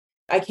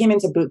I came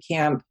into boot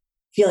camp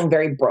feeling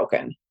very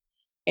broken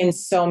in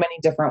so many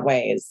different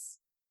ways.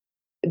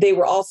 They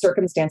were all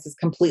circumstances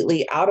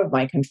completely out of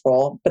my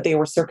control, but they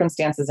were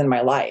circumstances in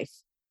my life.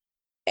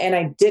 And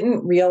I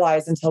didn't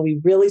realize until we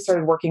really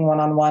started working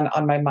one-on-one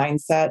on my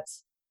mindset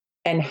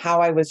and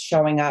how I was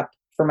showing up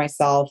for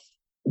myself,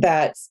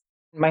 that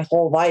my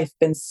whole life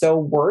been so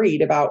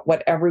worried about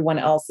what everyone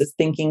else is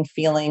thinking,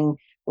 feeling,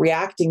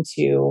 reacting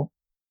to,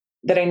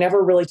 that I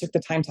never really took the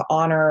time to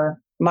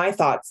honor my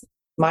thoughts,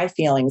 my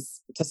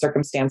feelings to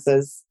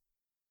circumstances.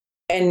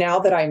 And now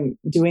that I'm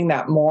doing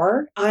that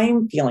more,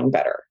 I'm feeling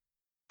better.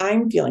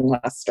 I'm feeling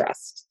less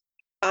stressed.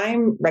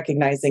 I'm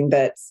recognizing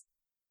that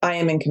I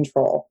am in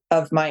control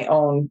of my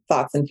own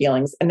thoughts and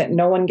feelings, and that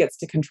no one gets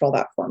to control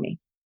that for me.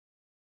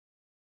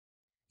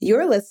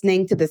 You're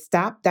listening to the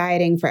Stop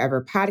Dieting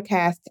Forever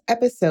podcast,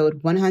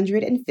 episode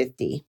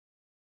 150.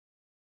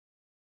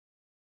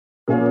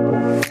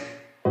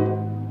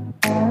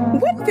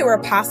 What if it were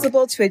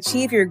possible to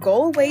achieve your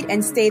goal weight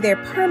and stay there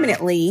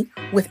permanently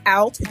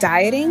without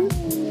dieting?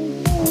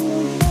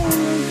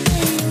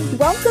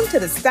 Welcome to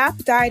the Stop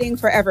Dieting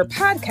Forever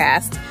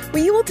podcast,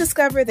 where you will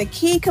discover the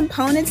key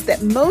components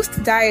that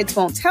most diets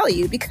won't tell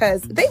you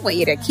because they want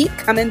you to keep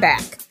coming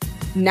back.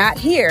 Not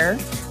here.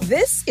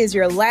 This is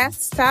your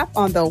last stop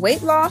on the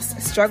weight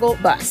loss struggle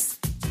bus.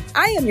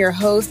 I am your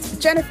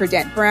host, Jennifer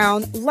Dent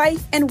Brown,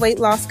 life and weight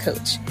loss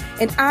coach,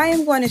 and I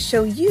am going to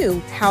show you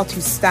how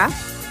to stop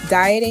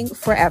dieting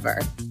forever.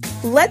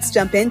 Let's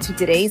jump into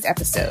today's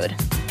episode.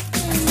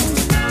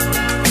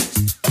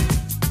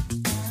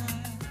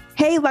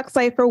 Hey, Lux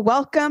Lifer,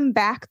 welcome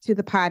back to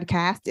the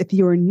podcast. If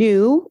you're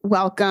new,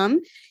 welcome.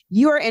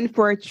 You are in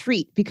for a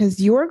treat because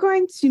you're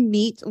going to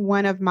meet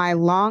one of my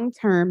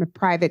long-term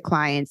private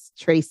clients,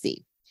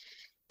 Traci.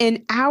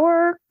 In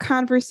our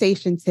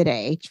conversation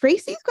today,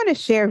 Traci's going to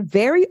share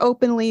very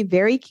openly,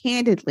 very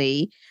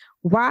candidly,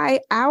 why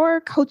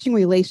our coaching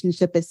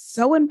relationship is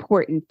so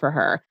important for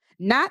her,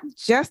 not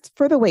just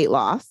for the weight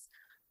loss,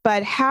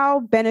 but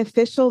how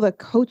beneficial the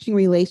coaching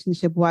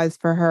relationship was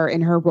for her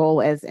in her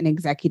role as an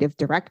executive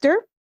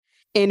director,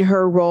 in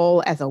her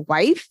role as a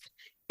wife,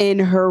 in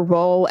her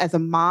role as a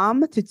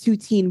mom to 2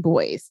 teen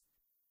boys.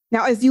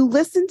 Now, as you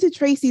listen to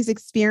Traci's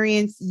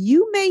experience,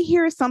 you may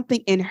hear something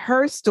in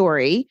her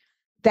story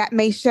that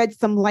may shed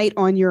some light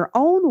on your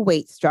own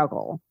weight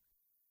struggle.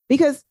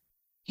 Because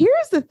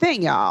here's the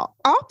thing, y'all.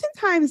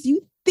 Oftentimes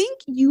you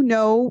think you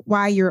know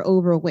why you're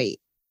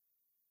overweight,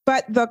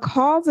 but the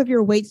cause of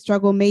your weight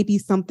struggle may be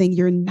something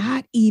you're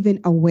not even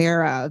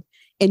aware of.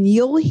 And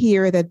you'll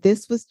hear that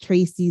this was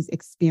Traci's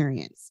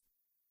experience.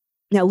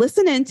 Now,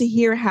 listen in to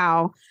hear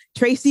how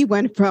Traci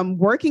went from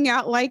working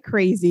out like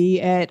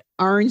crazy at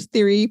Orange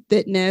Theory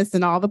Fitness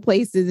and all the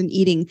places and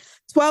eating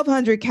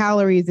 1,200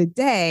 calories a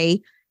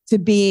day to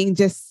being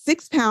just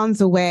 6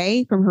 pounds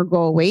away from her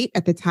goal weight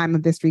at the time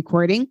of this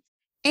recording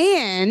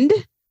and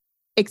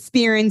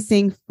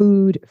experiencing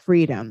food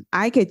freedom.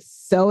 I get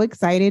so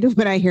excited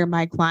when I hear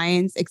my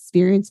clients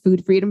experience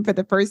food freedom for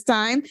the first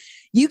time.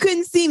 You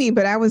couldn't see me,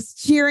 but I was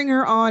cheering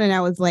her on and I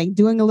was like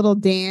doing a little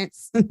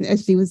dance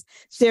as she was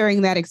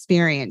sharing that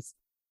experience.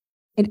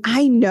 And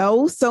I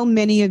know so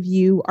many of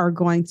you are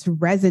going to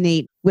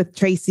resonate with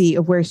Traci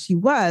of where she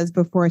was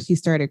before she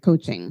started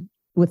coaching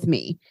with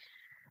me.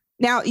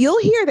 Now, you'll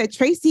hear that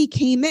Traci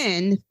came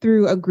in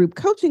through a group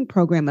coaching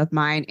program of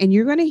mine, and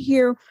you're going to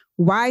hear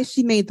why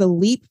she made the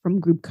leap from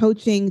group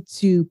coaching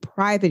to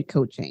private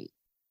coaching.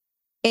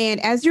 And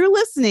as you're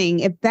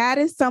listening, if that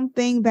is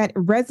something that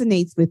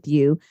resonates with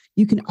you,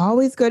 you can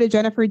always go to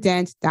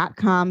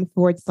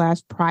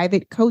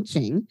jenniferdent.com/private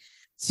coaching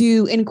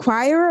to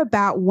inquire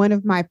about one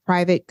of my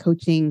private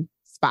coaching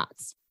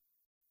spots.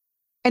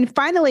 And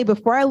finally,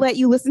 before I let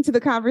you listen to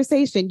the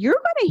conversation, you're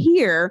going to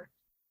hear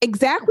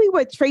exactly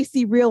what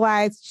Traci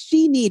realized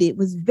she needed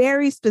was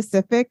very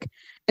specific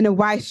and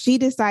why she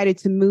decided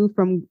to move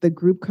from the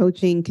group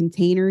coaching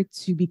container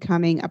to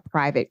becoming a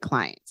private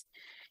client.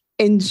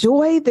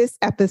 Enjoy this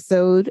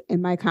episode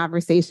and my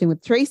conversation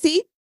with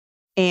Traci,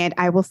 and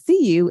I will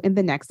see you in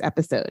the next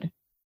episode.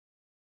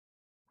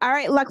 All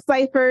right, Lux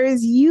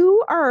Lifers,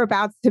 you are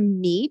about to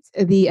meet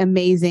the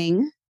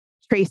amazing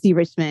Traci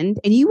Richmond,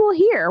 and you will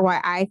hear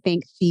why I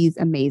think she's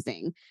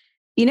amazing.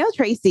 You know,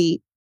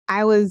 Traci,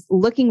 I was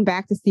looking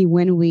back to see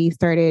when we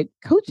started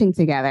coaching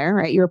together,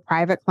 right? You're a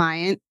private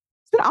client.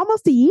 It's been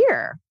almost a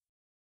year.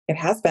 It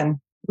has been.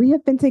 We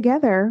have been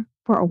together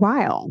for a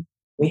while.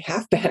 We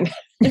have been.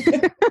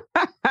 It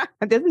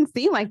doesn't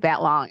seem like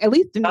that long. At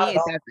least to me, it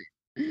doesn't.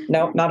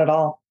 No, not at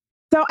all.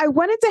 So I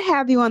wanted to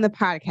have you on the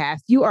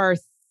podcast. You are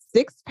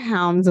 6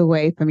 pounds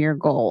away from your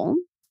goal,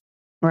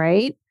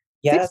 right?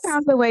 Yes. 6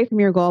 pounds away from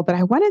your goal, but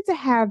I wanted to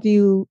have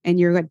you, and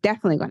you're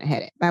definitely going to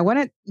hit it. But I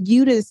wanted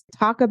you to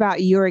talk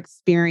about your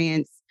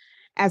experience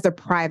as a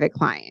private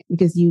client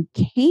because you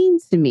came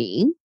to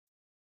me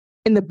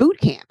in the boot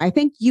camp. I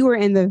think you were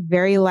in the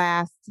very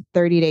last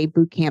 30-day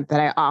boot camp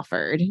that I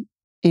offered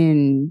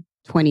in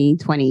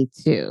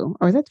 2022,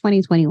 or was that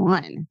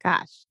 2021?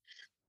 Gosh.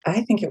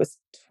 I think it was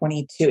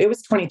 22. It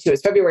was 22. It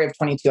was February of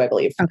 22, I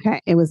believe. Okay.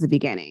 It was the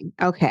beginning.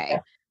 Okay. Yeah.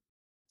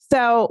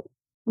 So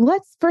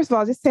let's first of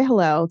all just say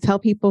hello, tell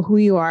people who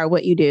you are,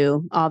 what you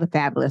do, all the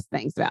fabulous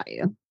things about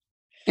you.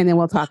 And then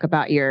we'll talk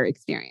about your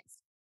experience.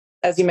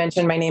 As you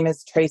mentioned, my name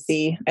is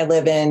Traci. I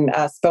live in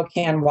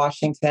Spokane,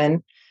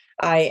 Washington.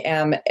 I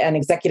am an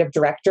executive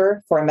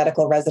director for a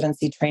medical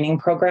residency training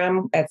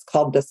program. It's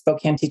called the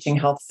Spokane Teaching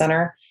Health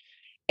Center.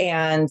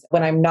 And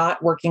when I'm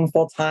not working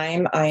full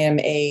time, I am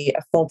a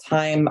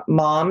full-time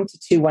mom to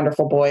two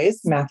wonderful boys.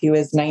 Matthew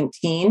is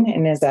 19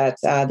 and is at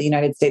the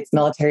United States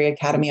Military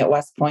Academy at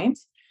West Point.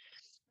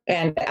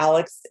 And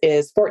Alex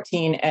is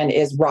 14 and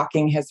is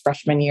rocking his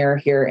freshman year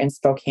here in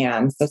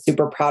Spokane. So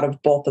super proud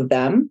of both of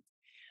them.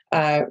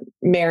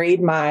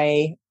 Married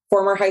my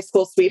former high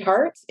school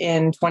sweetheart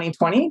in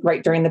 2020,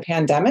 right during the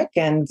pandemic.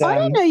 And I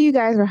didn't know you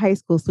guys were high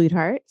school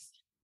sweethearts.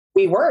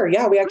 we were,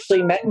 yeah, we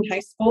actually met in high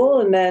school,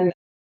 and then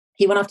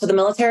he went off to the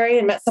military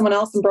and met someone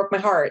else and broke my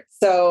heart.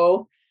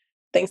 So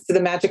thanks to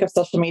the magic of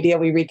social media,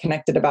 we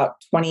reconnected about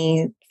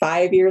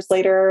 25 years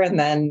later and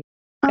then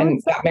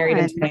got married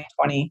in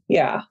 2020.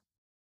 Yeah.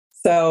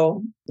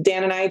 So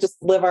Dan and I just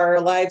live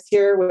our lives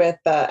here with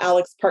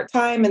Alex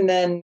part-time and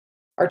then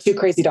our two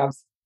crazy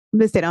dogs.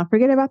 Listen, don't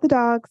forget about the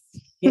dogs.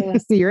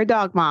 Yes. So you're a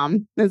dog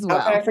mom as well.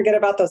 How can I forget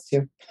about those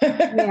two?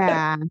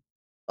 Yeah.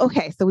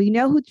 Okay. So we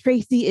know who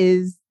Traci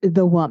is,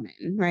 the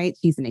woman, right?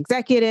 She's an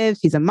executive.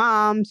 She's a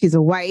mom. She's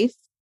a wife.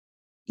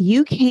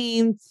 You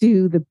came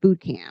to the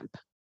boot camp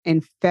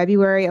in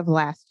February of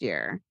last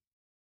year.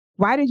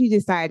 Why did you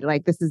decide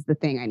this is the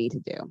thing I need to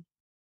do?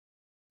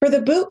 For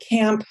the boot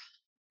camp,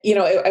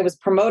 it was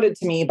promoted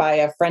to me by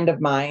a friend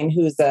of mine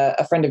who's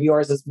a friend of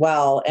yours as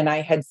well. And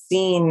I had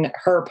seen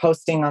her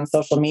posting on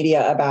social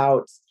media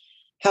about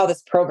how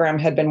this program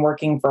had been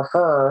working for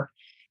her.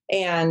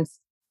 And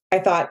I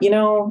thought,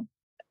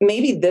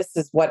 maybe this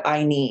is what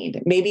I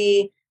need.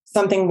 Maybe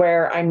something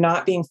where I'm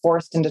not being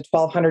forced into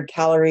 1,200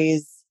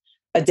 calories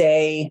a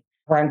day,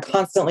 where I'm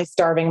constantly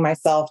starving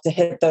myself to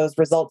hit those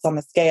results on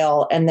the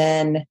scale, and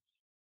then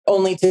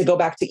only to go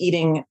back to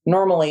eating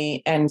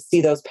normally and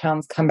see those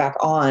pounds come back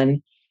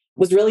on,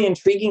 was really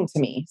intriguing to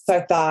me. So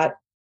I thought,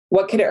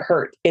 what could it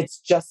hurt? It's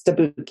just a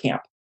boot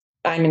camp.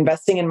 I'm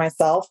investing in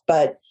myself,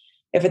 but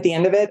if at the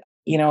end of it,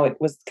 it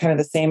was kind of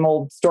the same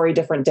old story,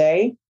 different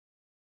day,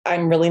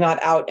 I'm really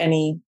not out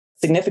any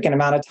significant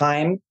amount of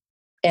time.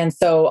 And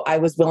so I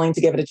was willing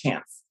to give it a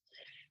chance.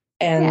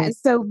 And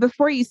so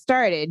before you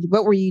started,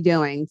 what were you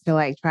doing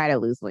to try to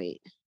lose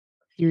weight?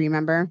 Do you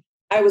remember?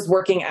 I was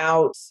working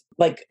out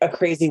like a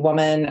crazy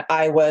woman.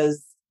 I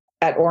was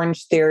at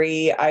Orange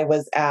Theory. I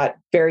was at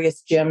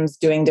various gyms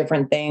doing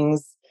different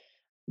things,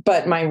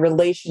 but my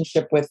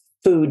relationship with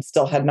food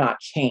still had not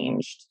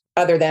changed,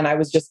 other than I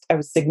was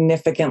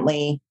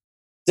significantly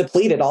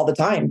depleted all the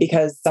time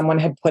because someone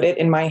had put it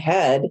in my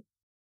head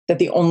that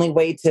the only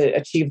way to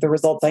achieve the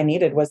results I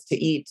needed was to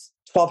eat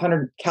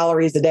 1,200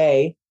 calories a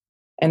day.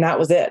 And that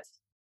was it.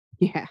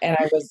 Yeah.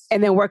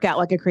 And then work out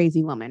like a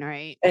crazy woman,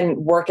 right? And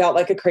work out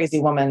like a crazy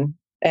woman,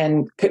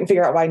 and couldn't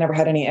figure out why I never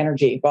had any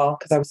energy. Well,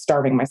 because I was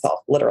starving myself,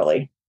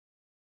 literally.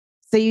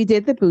 So you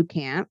did the boot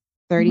camp,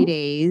 30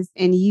 days,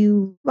 and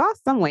you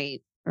lost some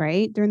weight,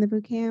 right? During the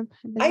boot camp?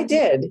 I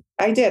did.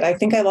 I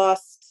think I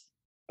lost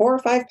 4 or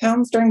 5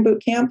 pounds during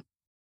boot camp.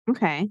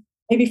 Okay.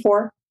 Maybe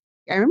 4.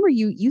 I remember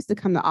you used to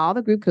come to all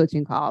the group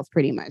coaching calls,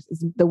 pretty much.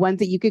 It's the ones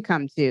that you could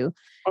come to.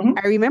 Mm-hmm.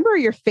 I remember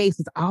your face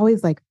was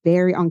always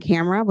very on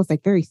camera, was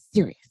very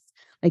serious.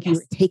 Yes. You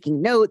were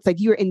taking notes,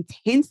 you were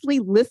intensely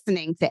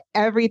listening to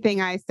everything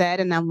I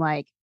said. And I'm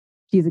like,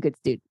 she's a good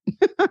student.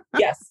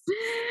 Yes.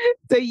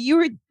 So you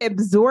were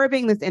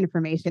absorbing this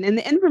information, and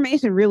the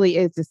information really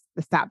is just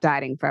the Stop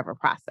Dieting Forever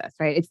process,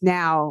 right? It's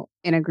now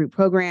in a group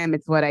program.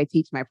 It's what I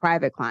teach my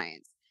private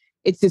clients.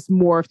 It's just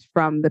morphed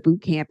from the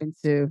boot camp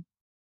into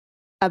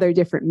other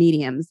different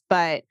mediums.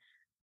 But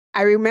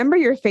I remember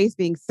your face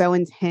being so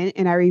intent.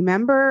 And I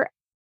remember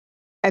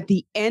at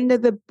the end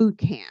of the boot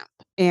camp,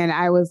 and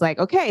I was like,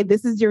 okay,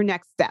 this is your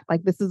next step.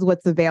 This is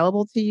what's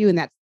available to you.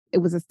 And it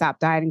was a Stop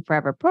Dieting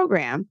Forever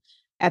program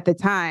at the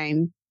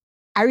time.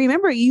 I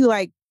remember you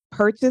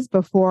purchased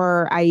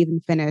before I even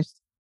finished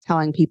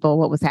telling people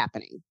what was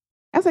happening.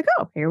 I was like,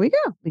 oh, here we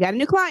go. We got a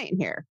new client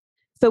here.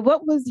 So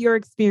what was your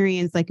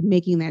experience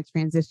making that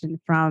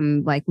transition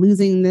from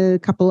losing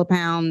the couple of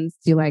pounds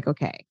to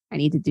okay, I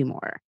need to do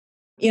more?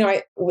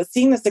 I was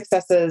seeing the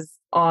successes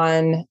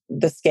on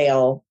the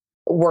scale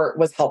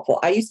was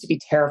helpful. I used to be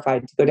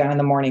terrified to go down in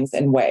the mornings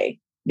and weigh,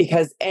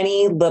 because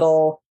any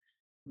little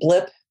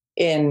blip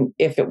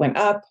if it went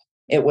up,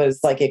 it was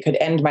it could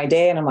end my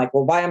day. And I'm like,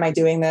 well, why am I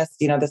doing this?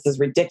 This is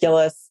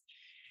ridiculous.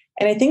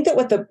 And I think that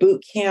what the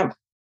boot camp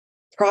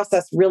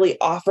process really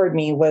offered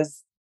me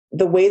was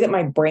the way that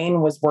my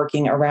brain was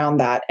working around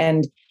that.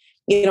 And,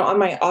 on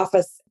my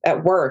office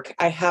at work,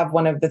 I have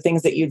one of the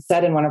things that you'd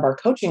said in one of our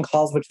coaching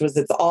calls, which was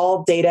it's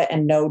all data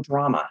and no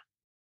drama.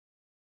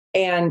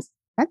 And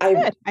that's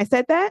good. I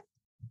said that?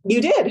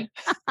 You did.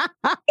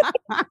 That's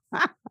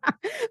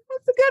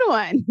a good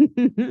one.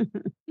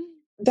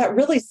 That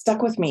really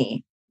stuck with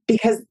me,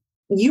 because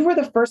you were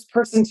the first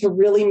person to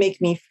really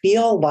make me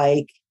feel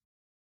like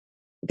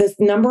this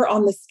number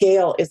on the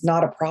scale is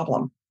not a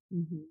problem.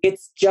 Mm-hmm.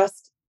 It's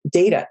just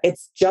data.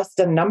 It's just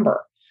a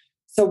number.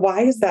 So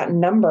why is that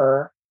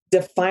number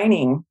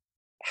defining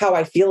how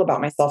I feel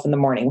about myself in the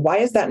morning? Why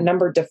is that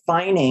number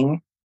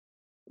defining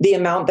the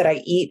amount that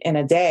I eat in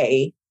a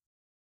day?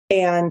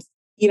 And,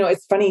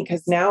 it's funny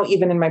because now,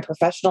 even in my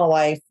professional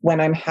life,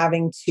 when I'm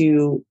having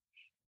to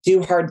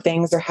do hard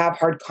things or have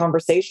hard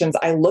conversations,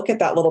 I look at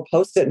that little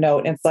Post-it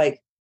note and it's like,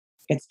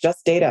 it's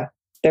just data.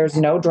 There's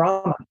no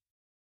drama.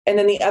 And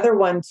then the other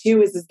one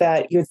too is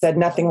that you had said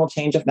nothing will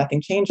change if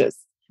nothing changes.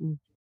 Mm-hmm.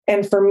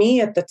 And for me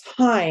at the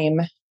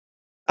time,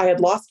 I had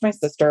lost my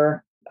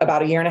sister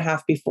about a year and a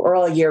half before,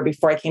 or a year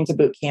before I came to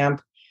boot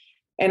camp.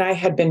 And I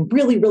had been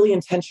really, really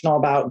intentional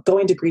about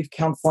going to grief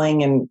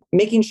counseling and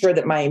making sure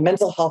that my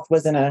mental health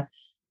was in a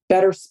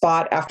better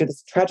spot after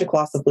this tragic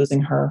loss of losing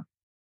her.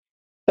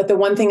 But the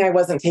one thing I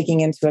wasn't taking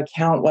into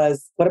account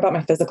was, what about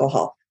my physical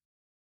health?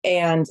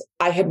 And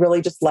I had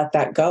really just let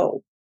that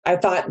go. I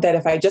thought that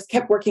if I just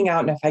kept working out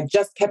and if I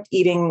just kept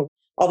eating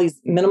all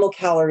these minimal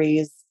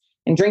calories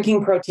and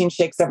drinking protein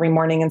shakes every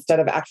morning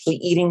instead of actually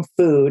eating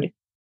food,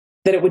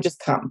 that it would just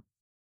come.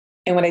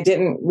 And what I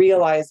didn't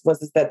realize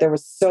was that there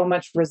was so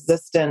much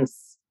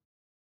resistance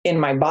in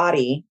my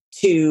body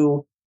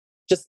to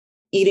just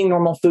eating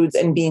normal foods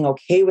and being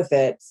okay with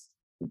it,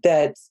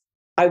 that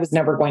I was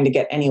never going to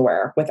get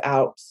anywhere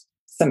without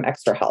some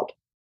extra help.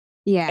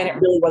 Yeah. And it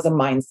really was a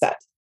mindset,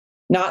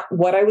 not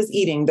what I was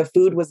eating. The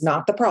food was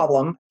not the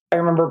problem. I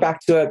remember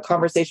back to a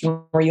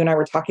conversation where you and I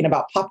were talking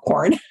about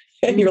popcorn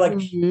and you're like,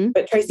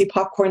 but Traci,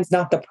 popcorn's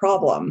not the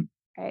problem.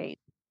 Right.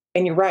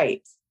 And you're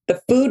right.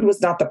 The food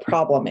was not the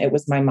problem. It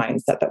was my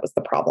mindset that was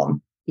the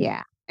problem.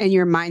 Yeah. And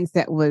your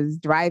mindset was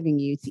driving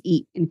you to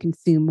eat and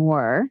consume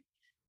more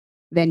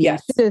than you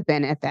should have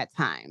been at that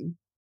time.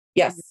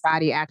 Yes. Your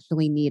body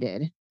actually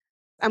needed.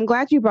 I'm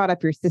glad you brought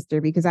up your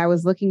sister, because I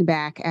was looking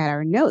back at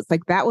our notes.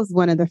 Like, that was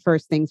one of the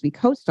first things we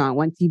coached on.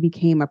 Once you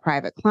became a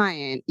private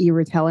client, you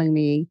were telling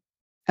me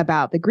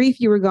about the grief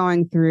you were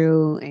going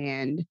through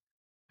and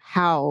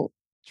how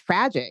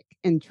tragic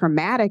and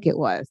traumatic it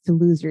was to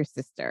lose your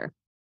sister.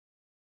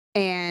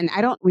 And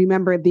I don't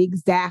remember the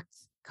exact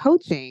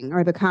coaching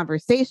or the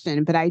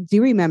conversation, but I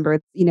do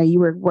remember, you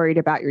were worried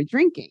about your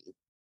drinking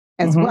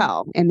as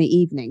well in the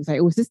evenings. Like,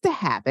 it was just a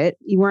habit.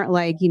 You weren't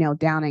like,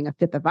 downing a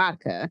fifth of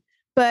vodka,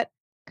 but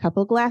a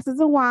couple glasses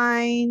of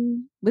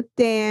wine with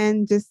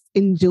Dan, just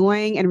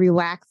enjoying and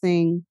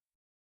relaxing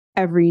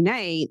every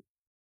night.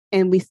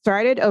 And we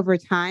started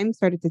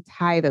to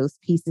tie those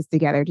pieces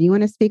together. Do you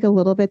want to speak a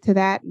little bit to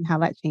that and how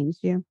that changed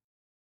you?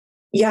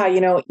 Yeah.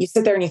 You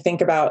sit there and you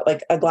think about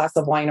like a glass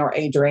of wine or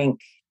a drink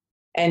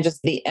and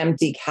just the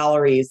empty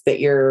calories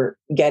that you're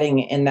getting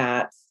in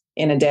that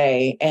in a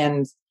day.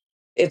 And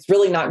it's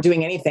really not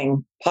doing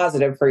anything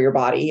positive for your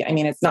body. I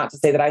mean, it's not to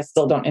say that I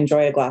still don't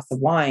enjoy a glass of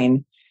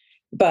wine,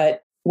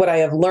 but what I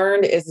have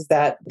learned is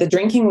that the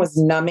drinking was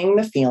numbing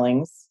the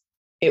feelings.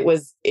 It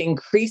was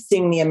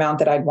increasing the amount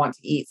that I'd want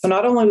to eat. So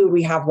not only would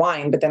we have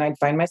wine, but then I'd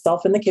find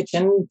myself in the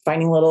kitchen,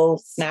 finding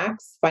little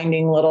snacks,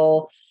 finding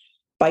little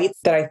bites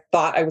that I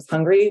thought I was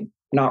hungry,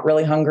 not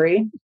really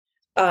hungry.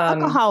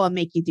 Alcohol will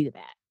make you do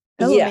that.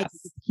 It will make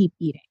you keep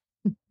eating.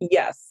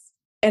 Yes.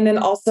 And then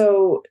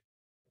also,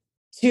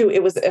 too,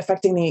 it was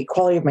affecting the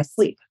quality of my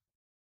sleep.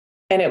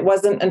 And it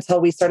wasn't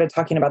until we started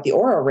talking about the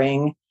Aura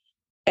Ring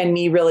and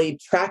me really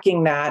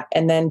tracking that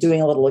and then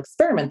doing a little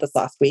experiment this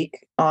last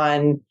week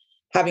on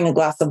having a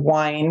glass of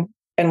wine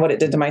and what it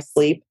did to my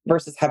sleep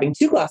versus having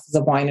 2 glasses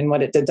of wine and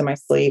what it did to my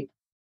sleep,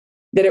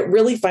 that it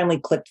really finally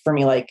clicked for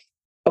me. Like,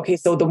 okay,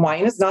 so the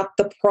wine is not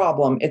the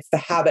problem. It's the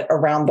habit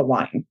around the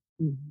wine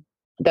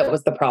that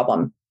was the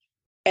problem.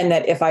 And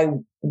that if I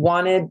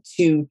wanted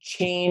to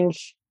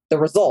change the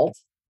result,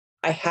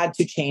 I had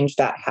to change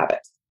that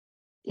habit.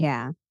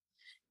 Yeah.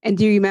 And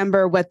do you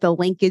remember what the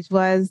linkage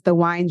was? The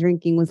wine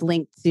drinking was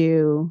linked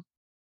to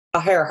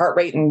a higher heart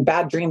rate and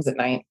bad dreams at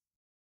night.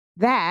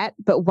 That,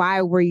 but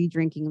why were you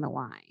drinking the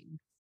wine?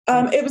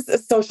 It was a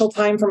social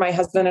time for my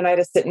husband and I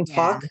to sit and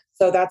talk.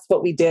 So that's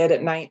what we did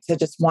at night to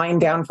just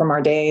wind down from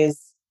our days.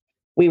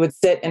 We would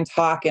sit and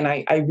talk, and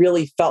I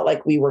really felt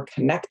like we were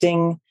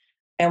connecting.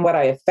 And what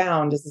I have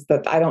found is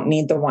that I don't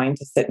need the wine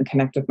to sit and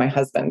connect with my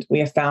husband. We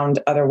have found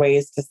other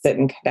ways to sit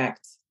and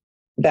connect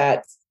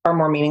that are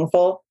more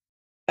meaningful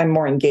and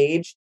more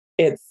engaged.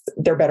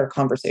 They're better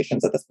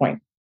conversations at this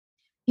point.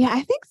 Yeah,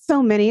 I think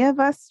so many of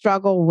us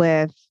struggle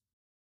with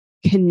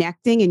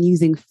connecting and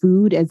using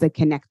food as a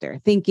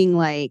connector, thinking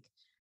like,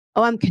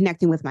 oh, I'm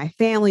connecting with my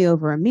family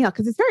over a meal,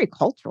 because it's very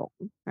cultural,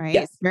 right?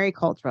 Yes. It's very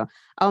cultural.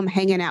 Oh, I'm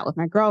hanging out with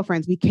my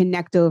girlfriends. We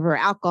connect over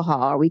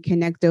alcohol, or we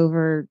connect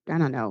over, I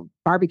don't know,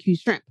 barbecue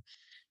shrimp,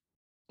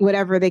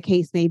 whatever the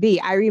case may be.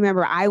 I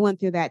remember I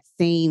went through that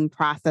same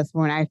process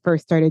when I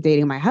first started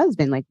dating my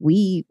husband. Like,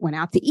 we went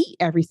out to eat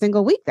every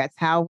single week. That's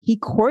how he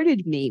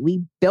courted me.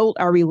 We built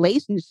our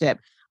relationship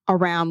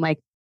around like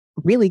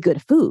really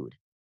good food.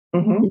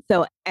 And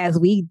so as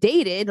we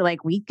dated,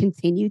 like, we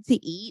continued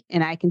to eat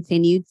and I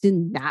continued to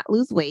not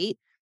lose weight.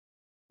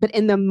 But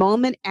in the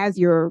moment, as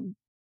you're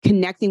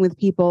connecting with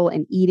people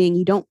and eating,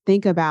 you don't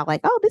think about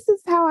like, oh, this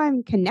is how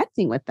I'm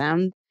connecting with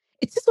them.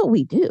 It's just what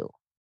we do,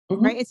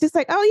 Mhm. right? It's just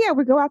like, oh, yeah,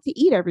 we go out to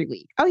eat every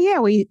week. Oh, yeah,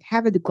 we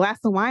have a glass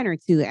of wine or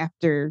two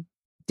after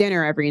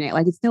dinner every night.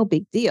 Like it's no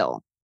big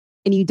deal.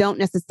 And you don't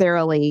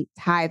necessarily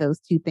tie those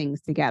two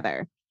things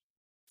together.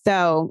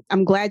 So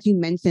I'm glad you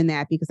mentioned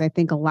that because I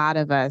think a lot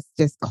of us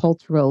just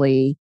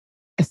culturally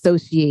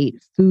associate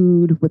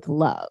food with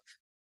love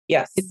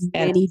Yes. in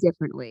many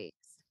different ways.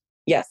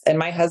 Yes. And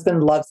my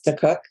husband loves to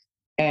cook.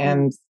 Mm.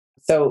 And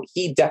so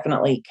he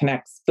definitely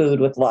connects food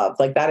with love.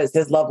 Like that is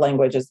his love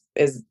language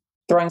is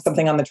throwing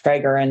something on the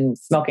Traeger and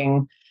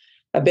smoking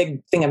a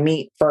big thing of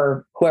meat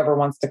for whoever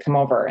wants to come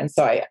over. And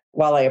so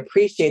while I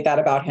appreciate that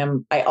about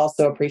him, I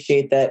also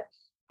appreciate that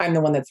I'm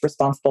the one that's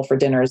responsible for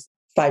dinners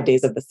 5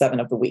 days of the 7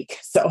 of the week.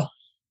 So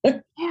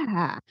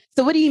Yeah.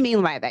 So what do you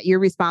mean by that? You're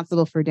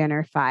responsible for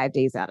dinner 5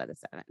 days out of the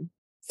 7.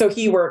 so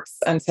he works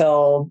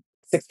until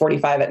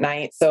 6:45 at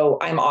night. So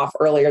I'm off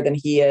earlier than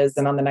he is.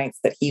 And on the nights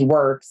that he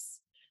works,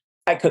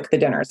 I cook the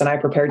dinners and I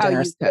prepare Oh, you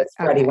dinners so cook. it's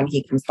ready Okay. when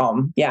he comes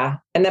home. Yeah.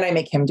 And then I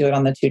make him do it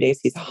on the 2 days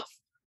he's off.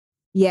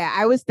 Yeah,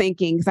 I was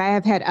thinking because I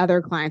have had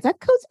other clients. I've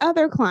coached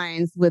other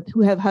clients with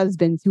who have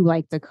husbands who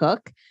like to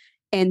cook,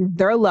 and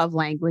their love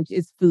language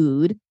is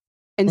food.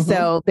 And Mhm.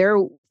 so they're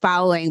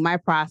following my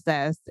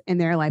process, and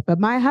they're like, "But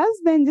my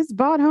husband just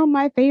brought home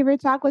my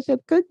favorite chocolate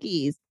chip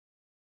cookies."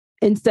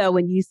 And so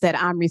when you said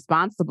I'm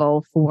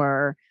responsible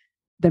for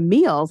the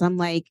meals, I'm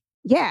like,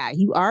 "Yeah,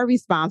 you are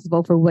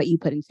responsible for what you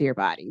put into your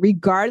body,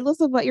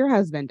 regardless of what your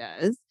husband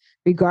does,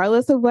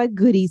 regardless of what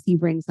goodies he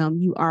brings home.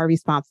 You are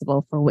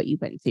responsible for what you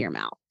put into your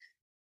mouth."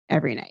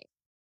 Every night.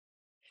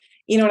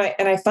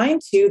 And I find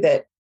too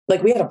that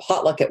like we had a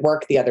potluck at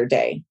work the other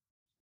day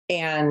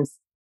and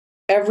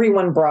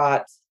everyone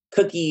brought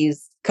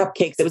cookies,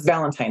 cupcakes. It was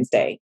Valentine's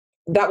Day.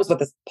 That was what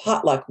this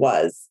potluck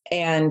was.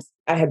 And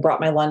I had brought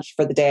my lunch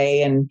for the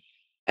day and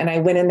I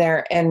went in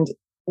there and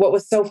what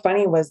was so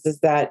funny is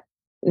that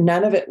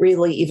none of it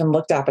really even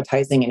looked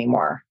appetizing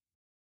anymore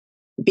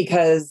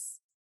because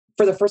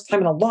for the first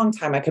time in a long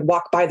time I could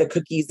walk by the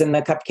cookies and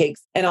the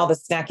cupcakes and all the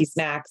snacky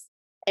snacks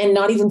and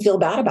not even feel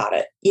bad about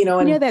it, You know,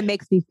 and that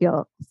makes me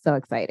feel so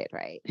excited,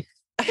 right?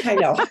 I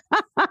know.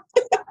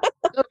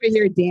 Over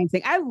here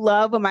dancing. I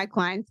love when my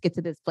clients get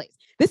to this place.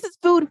 This is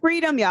food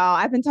freedom, y'all.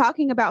 I've been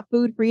talking about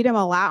food freedom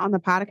a lot on the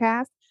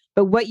podcast,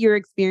 but what you're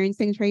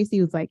experiencing, Traci,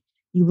 was like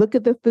you look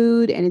at the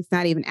food and it's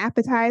not even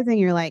appetizing.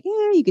 You're like,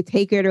 you could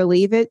take it or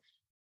leave it.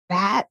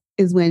 That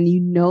is when you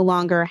no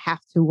longer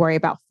have to worry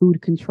about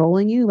food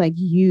controlling you. Like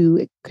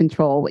you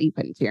control what you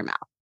put into your mouth.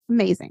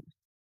 Amazing.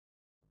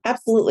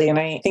 Absolutely. And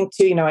I think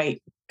too, I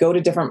go to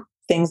different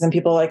things and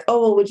people are like, oh,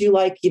 well, would you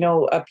like,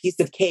 a piece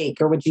of cake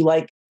or would you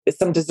like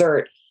some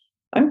dessert?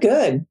 I'm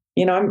good.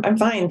 I'm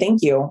fine.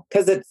 Thank you.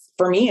 Cause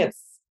for me,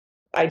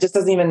 I just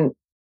doesn't even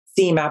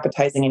seem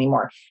appetizing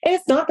anymore. And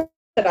it's not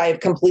that I've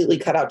completely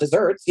cut out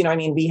desserts.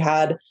 We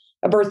had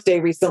a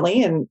birthday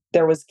recently and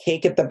there was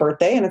cake at the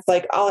birthday and it's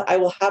like, I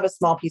will have a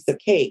small piece of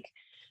cake.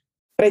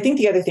 But I think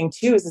the other thing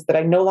too is that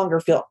I no longer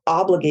feel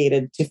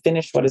obligated to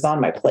finish what is on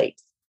my plate.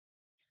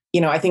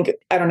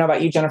 I don't know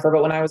about you, Jennifer,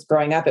 but when I was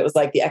growing up, it was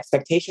like the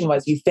expectation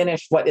was you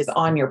finish what is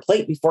on your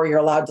plate before you're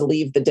allowed to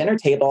leave the dinner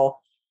table.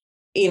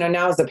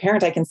 Now as a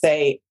parent, I can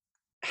say,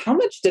 how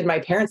much did my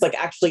parents like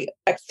actually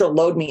extra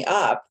load me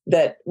up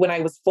that when I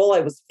was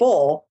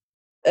full,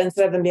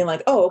 instead of them being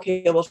like, oh,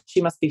 okay, well,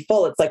 she must be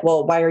full. It's like,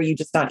 well, why are you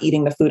just not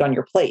eating the food on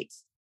your plate?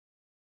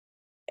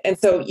 And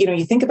so,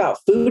 you think about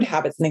food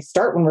habits and they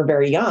start when we're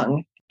very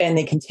young and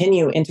they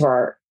continue into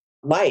our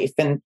life.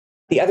 And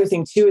the other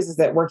thing too is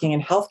that working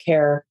in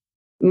healthcare,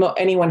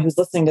 anyone who's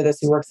listening to this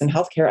who works in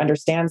healthcare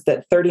understands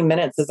that 30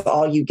 minutes is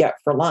all you get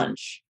for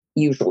lunch,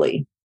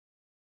 usually.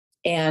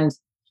 And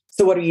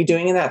so what are you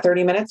doing in that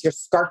 30 minutes? You're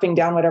scarfing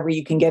down whatever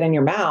you can get in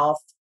your mouth.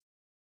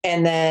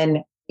 And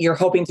then you're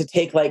hoping to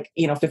take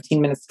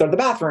 15 minutes to go to the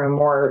bathroom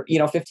or,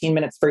 15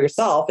 minutes for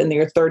yourself in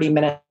your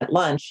 30-minute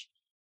lunch.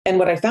 And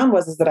what I found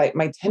is that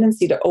my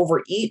tendency to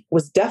overeat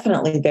was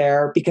definitely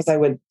there because I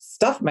would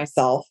stuff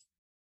myself,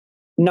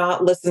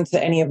 not listen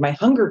to any of my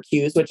hunger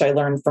cues, which I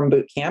learned from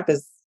boot camp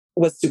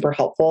was super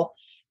helpful.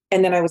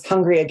 And then I was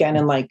hungry again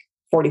in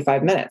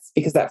 45 minets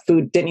because that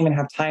food didn't even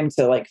have time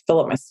to fill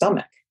up my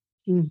stomach.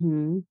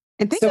 Mm-hmm.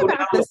 And think So about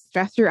now, the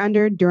stress you're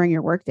under during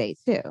your workday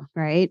too,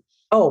 right?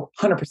 oh,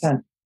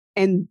 100%.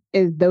 And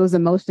if those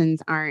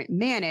emotions aren't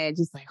managed,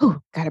 it's like, oh,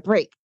 got a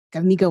break.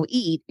 Let me go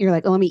eat. You're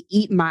like, oh, let me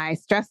eat my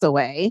stress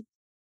away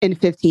in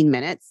 15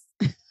 minutes.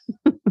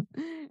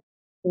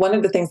 One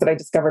of the things that I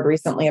discovered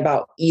recently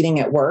about eating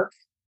at work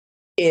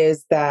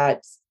is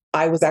that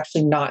I was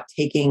actually not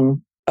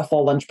taking a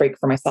full lunch break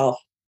for myself.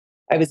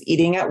 I was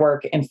eating at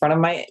work in front of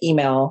my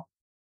email,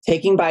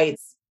 taking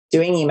bites,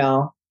 doing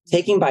email,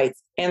 taking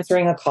bites,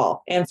 answering a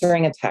call,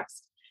 answering a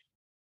text.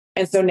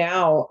 And so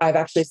now I've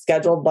actually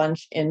scheduled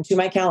lunch into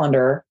my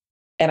calendar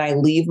and I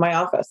leave my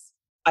office.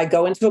 I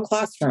go into a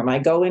classroom. I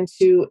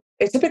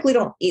typically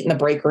don't eat in the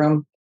break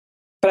room,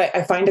 but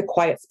I find a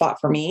quiet spot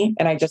for me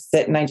and I just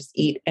sit and I just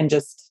eat and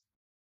just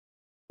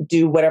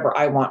do whatever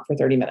I want for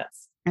 30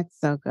 minutes. That's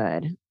so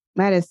good.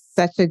 That is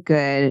such a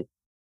good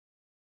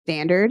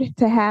standard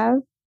to have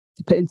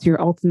to put into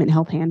your ultimate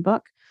health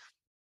handbook.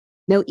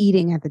 No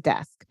eating at the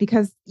desk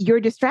because you're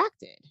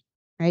distracted,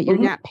 right? You're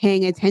Mhm. not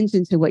paying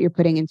attention to what you're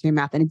putting into your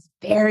mouth, and it's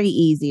very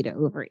easy to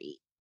overeat.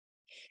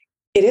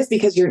 It is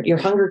because your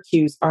hunger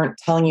cues aren't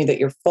telling you that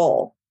you're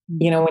full.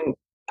 When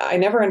I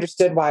never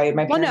understood why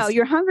my Well, no, parents.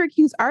 your hunger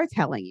cues are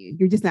telling you.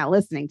 You're just not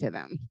listening to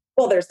them.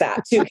 Well, there's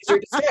that too, because you're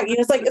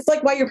distracted. It's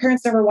like why your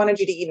parents never wanted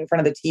you to eat in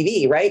front of the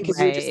TV, right? Because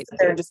you would just Right. sit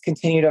there and just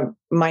continue to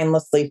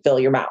mindlessly fill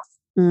your mouth.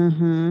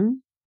 Mm-hmm.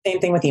 Same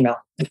thing with email.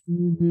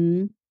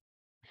 Mm-hmm.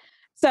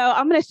 So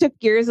I'm going to shift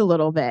gears a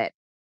little bit.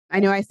 I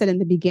know I said in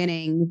the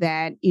beginning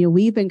that,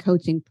 we've been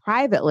coaching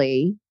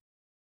privately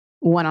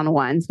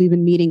one-on-ones. We've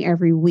been meeting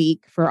every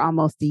week for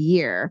almost a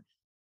year.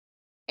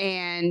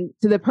 And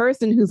to the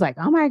person who's like,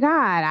 oh my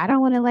God, I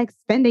don't want to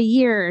spend a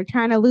year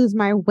trying to lose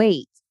my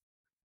weight.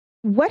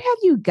 What have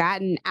you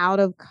gotten out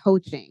of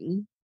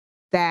coaching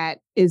that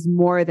is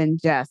more than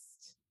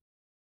just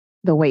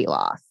the weight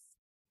loss?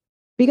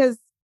 Because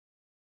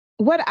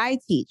what I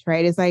teach,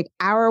 right, is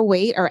our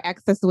weight, our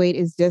excess weight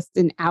is just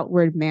an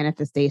outward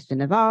manifestation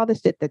of all the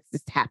shit that's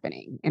just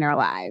happening in our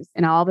lives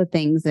and all the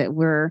things that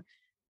we're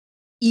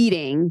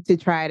eating to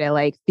try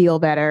to feel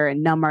better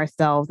and numb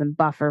ourselves and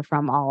buffer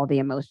from all the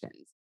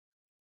emotions.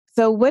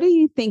 So what do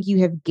you think you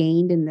have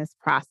gained in this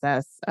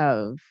process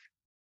of,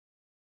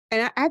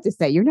 and I have to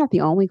say, you're not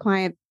the only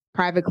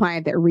private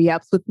client that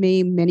re-ups with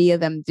me. Many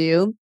of them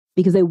do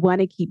because they want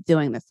to keep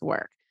doing this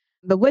work.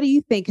 But what do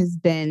you think has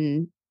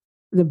been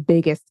the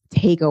biggest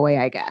takeaway,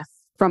 I guess,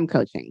 from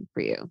coaching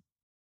for you?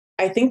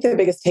 I think the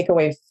biggest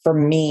takeaway for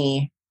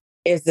me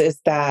is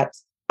that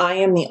I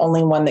am the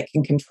only one that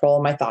can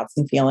control my thoughts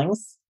and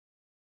feelings.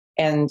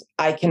 And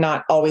I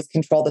cannot always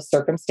control the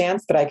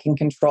circumstance, but I can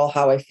control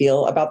how I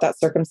feel about that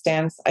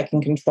circumstance. I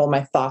can control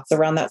my thoughts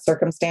around that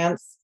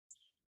circumstance.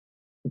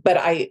 But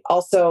I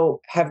also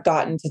have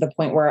gotten to the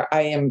point where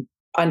I am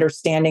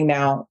understanding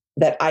now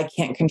that I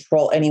can't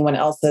control anyone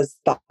else's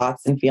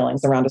thoughts and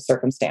feelings around a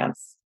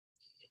circumstance.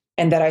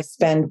 And that I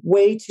spend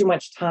way too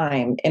much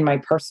time in my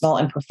personal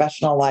and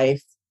professional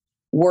life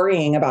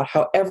worrying about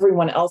how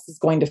everyone else is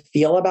going to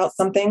feel about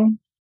something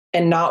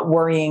and not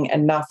worrying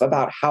enough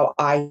about how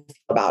I feel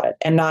about it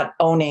and not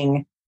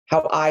owning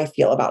how I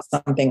feel about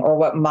something or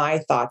what my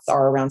thoughts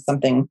are around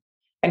something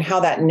and how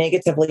that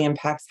negatively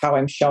impacts how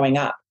I'm showing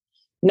up,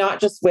 not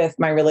just with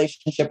my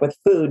relationship with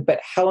food, but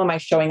how am I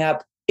showing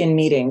up in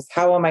meetings?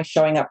 How am I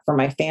showing up for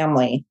my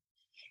family?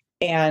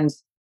 And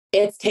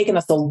it's taken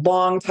us a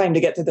long time to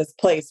get to this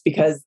place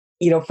because,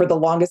 for the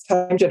longest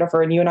time,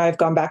 Jennifer, and you and I have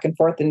gone back and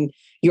forth, and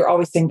you're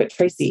always saying, but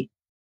Traci,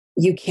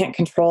 you can't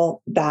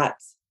control that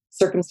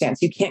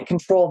circumstance. You can't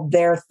control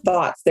their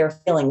thoughts, their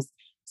feelings.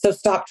 So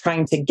stop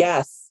trying to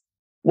guess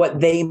what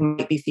they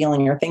might be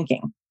feeling or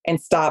thinking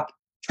and stop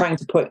trying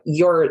to put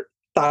your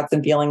thoughts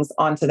and feelings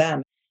onto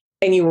them.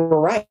 And you were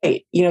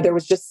right. There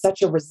was just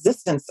such a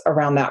resistance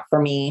around that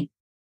for me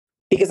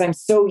because I'm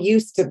so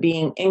used to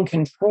being in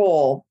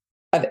control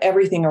of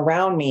everything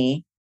around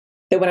me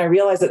that when I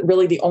realized that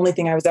really the only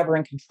thing I was ever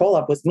in control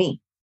of was me.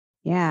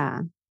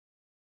 Yeah.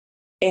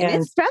 And And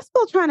it's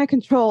stressful trying to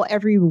control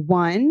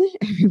everybody,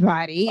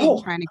 and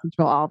oh, trying to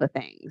control all the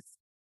things.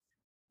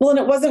 well, and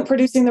it wasn't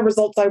producing the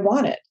results I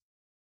wanted.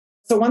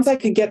 So once I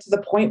could get to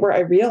the point where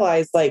I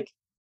realized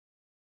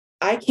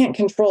I can't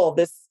control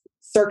this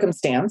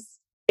circumstance,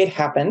 it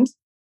happened.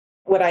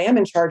 What I am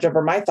in charge of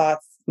are my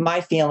thoughts, my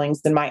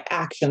feelings, and my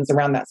actions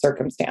around that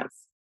circumstance.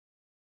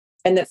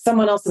 And that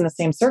someone else in the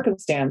same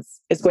circumstance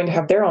is going to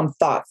have their own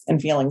thoughts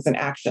and feelings and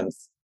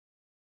actions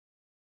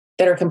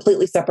that are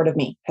completely separate of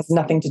me, has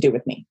nothing to do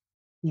with me.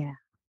 Yeah.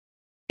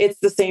 It's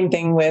the same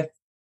thing with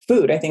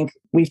food. I think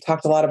we've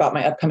talked a lot about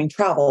my upcoming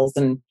travels,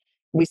 and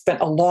we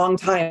spent a long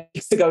time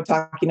weeks ago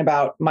talking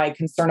about my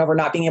concern over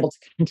not being able to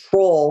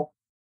control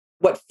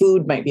what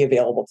food might be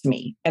available to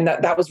me. And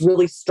that was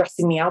really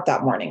stressing me out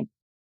that morning.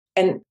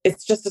 And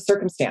it's just a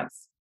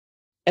circumstance.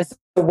 And so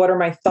what are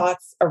my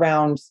thoughts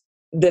around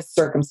this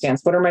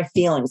circumstance? What are my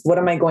feelings? What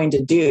am I going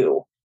to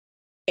do?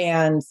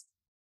 And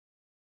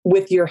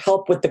with your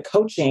help with the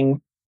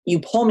coaching, you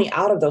pull me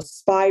out of those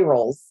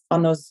spirals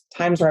on those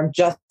times where I'm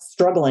just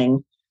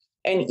struggling.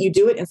 And you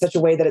do it in such a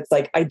way that it's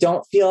I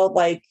don't feel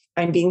like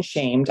I'm being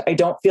shamed. I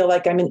don't feel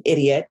like I'm an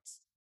idiot.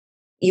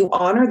 You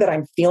honor that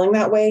I'm feeling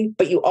that way,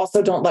 but you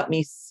also don't let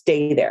me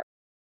stay there.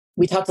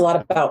 We talked a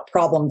lot about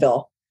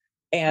Problemville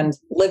and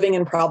living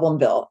in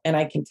Problemville. And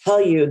I can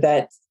tell you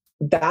that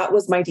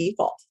was my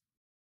default,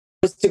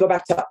 was to go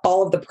back to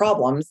all of the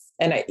problems.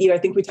 And I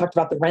think we talked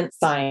about the rent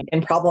sign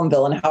in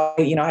Problemville and how,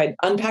 I had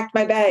unpacked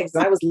my bags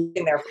and I was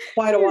living there for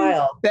quite a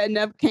while. Setting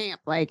up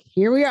camp.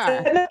 Here we are.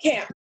 Setting up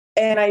camp.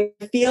 And I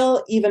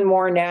feel even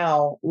more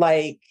now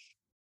like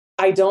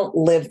I don't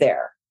live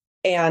there.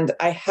 And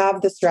I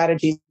have the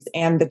strategies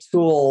and the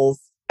tools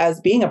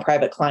as being a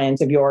private client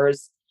of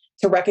yours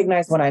to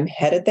recognize when I'm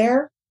headed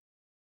there.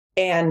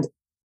 And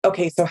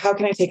okay, so how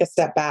can I take a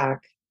step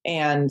back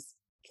and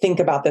think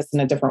about this in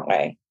a different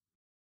way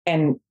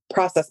and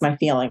process my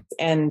feelings?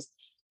 And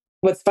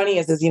What's funny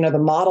is, the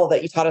model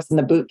that you taught us in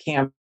the boot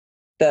camp,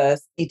 the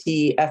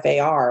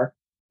CTFAR,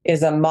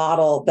 is a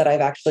model that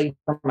I've actually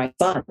for my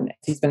son.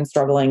 He's been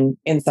struggling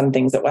in some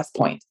things at West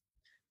Point.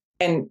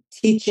 And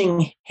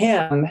teaching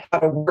him how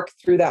to work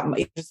through that,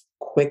 just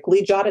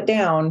quickly jot it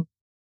down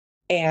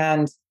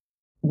and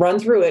run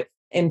through it.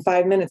 In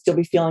 5 minutes, you'll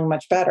be feeling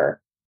much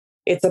better.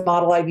 It's a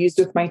model I've used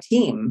with my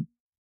team.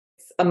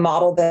 It's a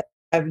model that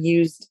I've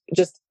used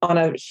just on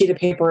a sheet of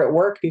paper at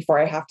work before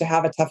I have to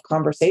have a tough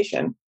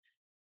conversation.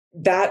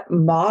 That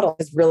model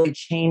has really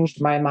changed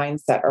my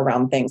mindset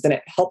around things, and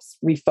it helps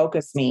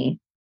refocus me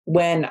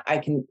when I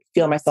can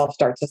feel myself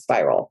start to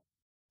spiral.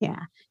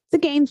 Yeah, it's a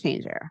game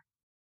changer.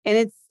 And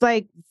it's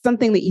like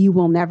something that you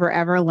will never,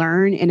 ever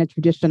learn in a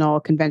traditional,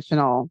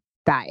 conventional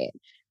diet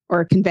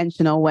or a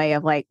conventional way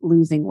of like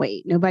losing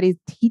weight. Nobody's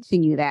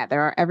teaching you that.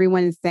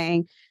 Everyone is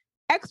saying,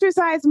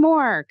 exercise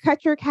more,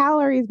 cut your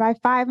calories by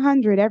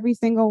 500 every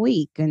single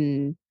week.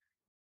 And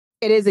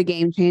it is a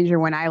game changer.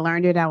 When I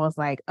learned it, I was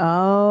like,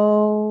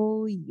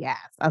 oh, yes.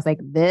 I was like,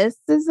 this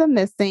is a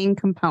missing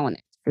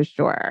component for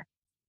sure.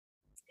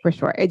 For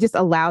sure. It just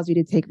allows you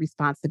to take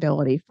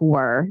responsibility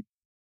for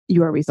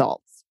your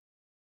results.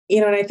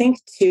 And I think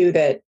too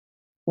that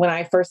when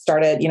I first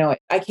started,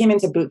 I came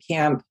into boot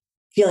camp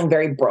feeling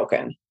very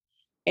broken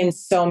in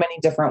so many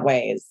different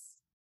ways.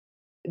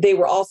 They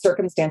were all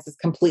circumstances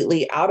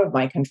completely out of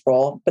my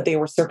control, but they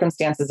were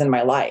circumstances in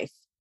my life.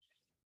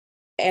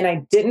 And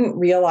I didn't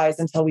realize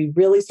until we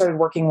really started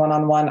working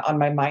one-on-one on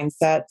my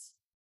mindset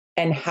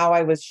and how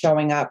I was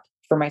showing up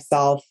for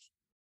myself,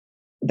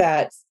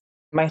 that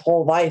my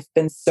whole life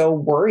been so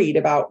worried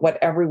about what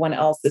everyone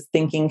else is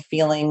thinking,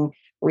 feeling,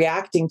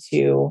 reacting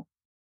to,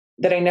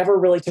 that I never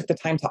really took the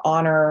time to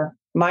honor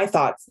my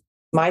thoughts,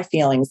 my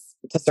feelings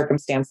to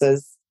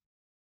circumstances.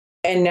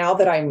 And now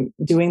that I'm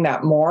doing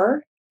that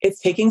more, it's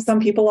taking some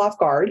people off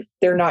guard.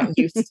 They're not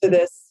used to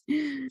this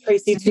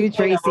Traci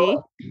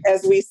 2.0,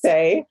 as we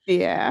say.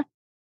 Yeah.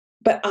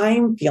 But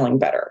I'm feeling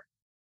better.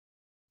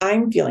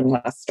 I'm feeling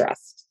less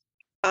stressed.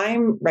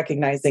 I'm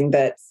recognizing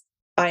that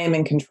I am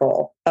in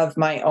control of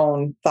my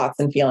own thoughts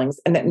and feelings,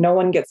 and that no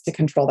one gets to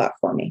control that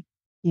for me.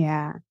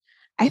 Yeah.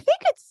 I think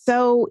it's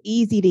so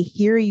easy to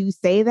hear you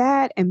say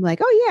that and like,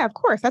 oh yeah, of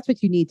course, that's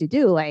what you need to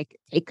do. Like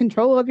take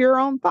control of your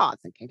own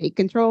thoughts and take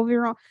control of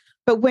your own.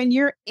 But when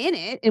you're in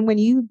it and when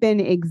you've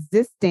been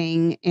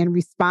existing and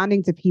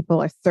responding to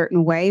people a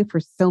certain way for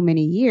so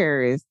many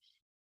years,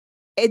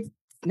 it's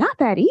not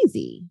that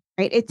easy,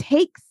 right? It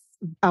takes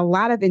a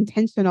lot of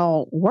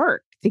intentional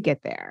work to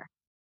get there.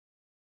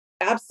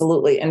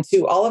 Absolutely. And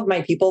to all of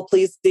my people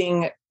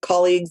pleasing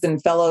colleagues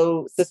and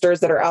fellow sisters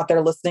that are out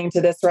there listening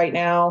to this right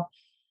now,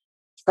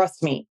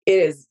 trust me, it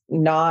is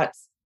not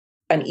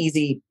an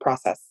easy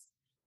process.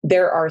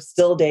 There are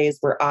still days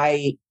where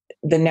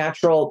the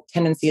natural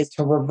tendency is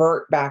to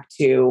revert back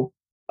to,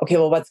 okay,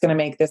 well, what's going to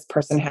make this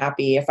person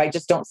happy? If I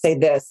just don't say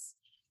this,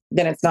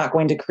 then it's not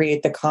going to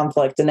create the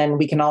conflict, and then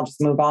we can all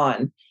just move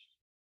on.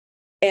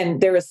 And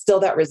there is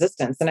still that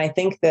resistance. And I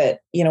think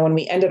that, when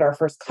we ended our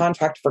first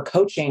contract for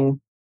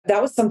coaching,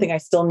 that was something I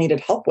still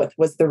needed help with,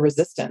 was the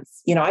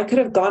resistance. I could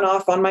have gone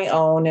off on my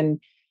own and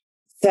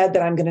said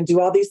that I'm going to do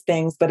all these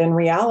things, but in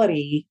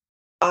reality,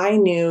 I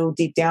knew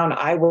deep down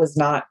I was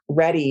not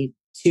ready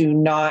to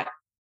not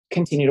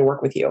continue to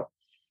work with you.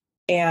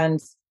 And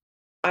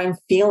I'm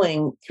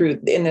feeling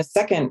in this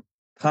second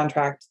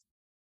contract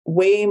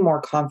way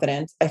more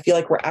confident. I feel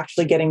like we're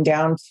actually getting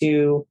down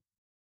to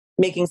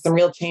making some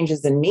real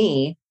changes in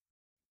me.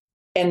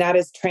 And that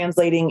is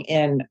translating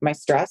in my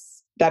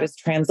stress. That is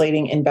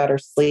translating in better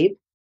sleep.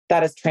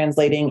 That is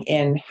translating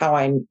in how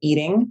I'm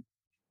eating.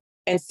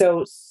 And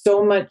so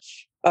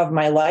much of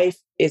my life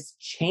is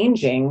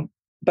changing,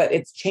 but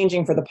it's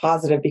changing for the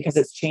positive because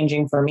it's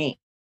changing for me.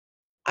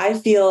 I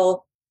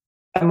feel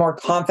a more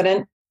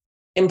confident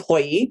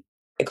employee,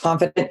 a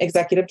confident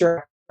executive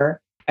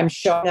director. I'm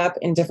showing up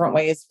in different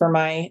ways for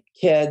my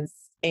kids,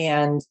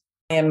 and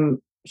I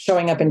am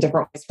showing up in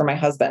different ways for my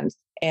husband.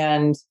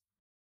 And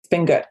it's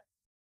been good.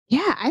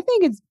 Yeah, I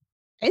think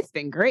it's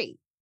been great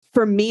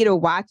for me to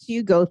watch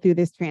you go through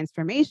this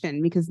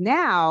transformation, because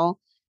now,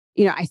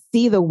 I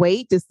see the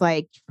weight just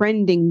like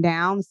trending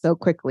down so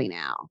quickly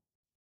now.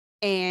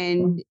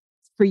 And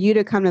for you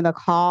to come to the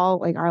call,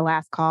 like our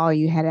last call,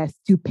 you had a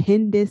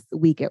stupendous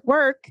week at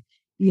work.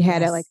 You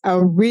had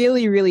a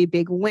really, really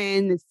big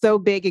win. It's so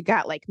big, it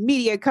got like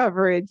media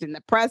coverage and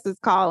the press is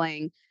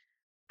calling.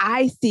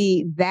 I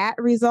see that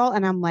result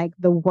and I'm like,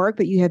 the work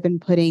that you have been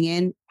putting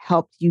in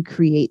helped you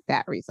create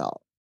that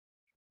result.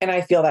 And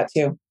I feel that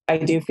too. I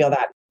do feel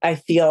that. I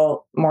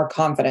feel more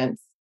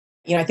confidence.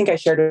 I think I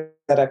shared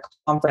at a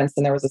conference,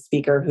 and there was a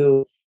speaker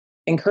who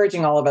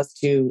encouraging all of us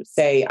to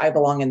say, I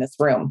belong in this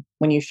room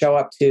when you show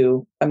up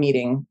to a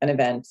meeting, an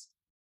event.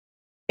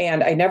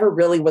 And I never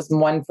really was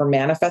one for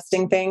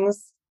manifesting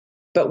things.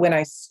 But when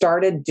I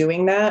started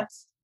doing that,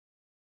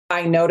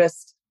 I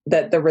noticed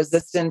that the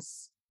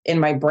resistance in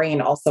my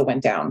brain also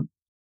went down.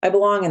 I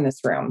belong in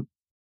this room.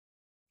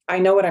 I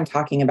know what I'm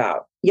talking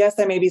about. Yes,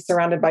 I may be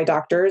surrounded by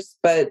doctors,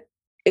 but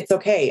it's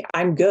okay.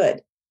 I'm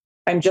good.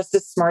 I'm just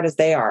as smart as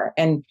they are.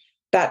 And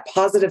that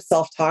positive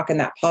self-talk and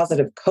that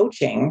positive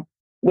coaching,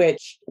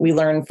 which we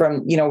learn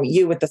from,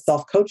 you with the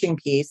self-coaching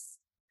piece,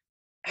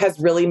 has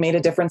really made a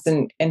difference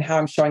in how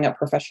I'm showing up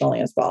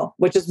professionally as well,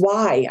 which is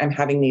why I'm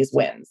having these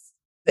wins.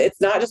 It's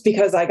not just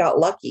because I got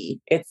lucky.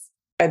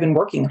 I've been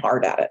working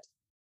hard at it.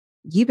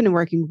 You've been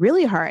working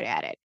really hard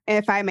at it. And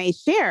if I may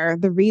share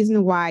the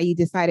reason why you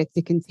decided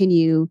to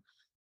continue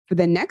for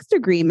the next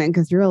agreement,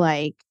 because you're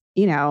like,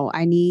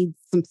 I need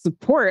some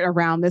support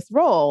around this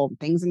role.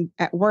 Things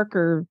at work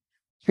are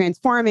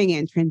transforming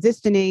and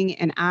transitioning,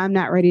 and I'm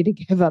not ready to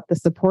give up the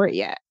support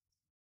yet.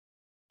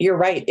 You're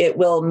right. It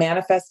will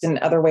manifest in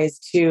other ways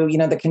too.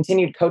 The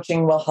continued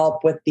coaching will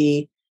help with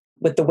the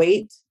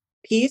weight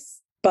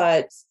piece,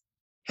 but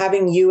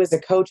having you as a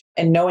coach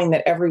and knowing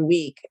that every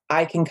week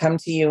I can come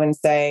to you and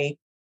say,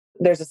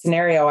 there's a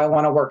scenario I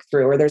want to work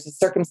through, or there's a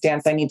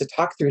circumstance I need to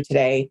talk through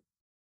today,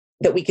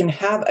 that we can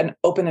have an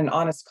open and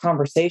honest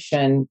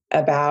conversation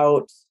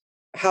about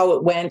how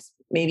it went,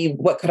 maybe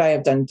what could I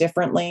have done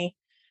differently,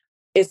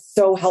 is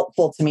so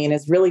helpful to me and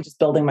is really just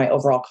building my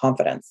overall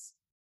confidence.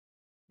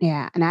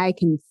 Yeah. And I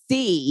can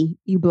see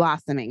you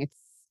blossoming.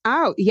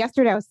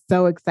 Yesterday I was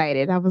so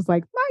excited. I was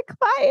like, my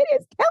client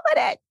is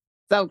killing it.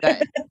 So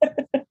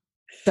good.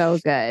 So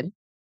good.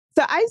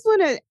 So I just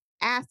want to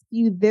ask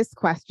you this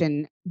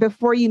question.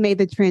 Before you made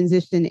the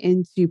transition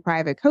into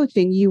private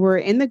coaching, you were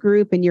in the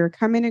group and you were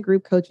coming to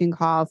group coaching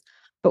calls.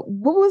 But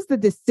what was the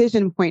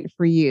decision point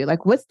for you?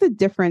 Like, what's the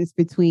difference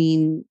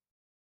between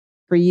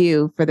for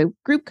you for the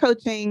group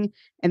coaching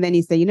and then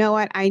you say, you know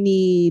what, I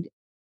need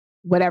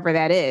whatever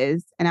that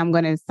is, and I'm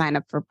going to sign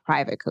up for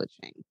private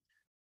coaching?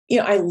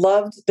 I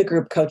loved the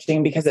group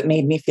coaching because it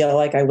made me feel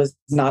like I was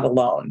not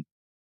alone.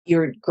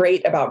 You're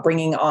great about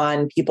bringing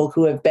on people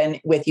who have been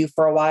with you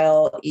for a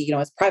while,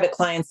 as private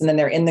clients, and then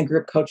they're in the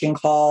group coaching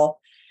call.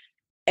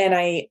 And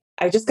I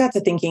just got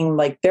to thinking,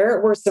 like, there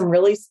were some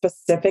really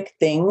specific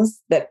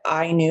things that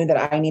I knew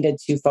that I needed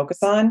to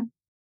focus on,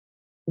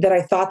 that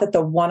I thought that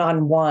the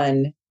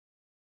one-on-one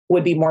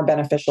would be more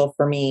beneficial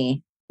for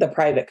me, the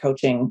private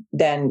coaching,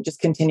 than just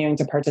continuing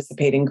to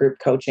participate in group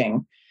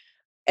coaching.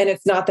 And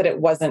it's not that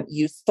it wasn't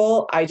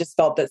useful. I just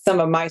felt that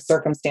some of my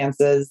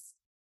circumstances,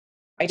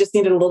 I just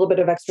needed a little bit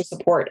of extra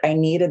support. I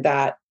needed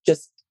that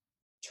just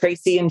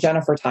Traci and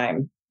Jennifer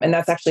time. And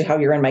that's actually how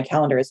you're in my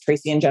calendar, is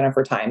Traci and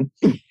Jennifer time,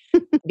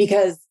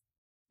 because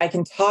I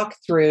can talk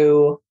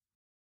through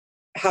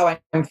how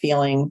I'm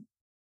feeling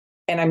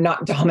and I'm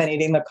not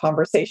dominating the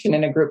conversation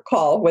in a group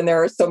call when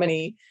there are so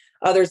many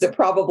others that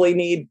probably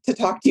need to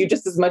talk to you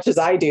just as much as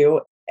I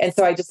do. And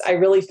so I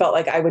really felt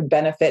like I would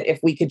benefit if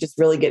we could just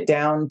really get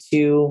down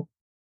to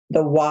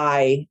the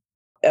why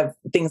of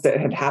things that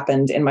had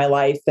happened in my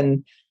life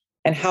and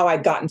how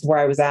I'd gotten to where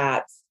I was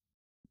at.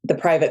 The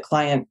private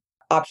client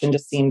option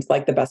just seemed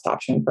like the best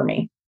option for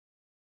me.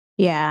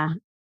 Yeah.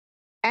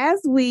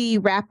 As we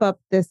wrap up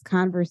this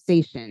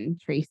conversation,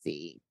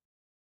 Traci,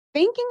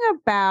 thinking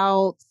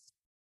about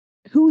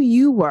who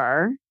you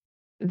were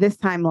this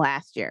time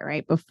last year,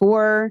 right?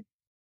 Before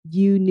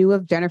you knew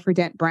of Jennifer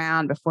Dent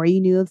Brown, before you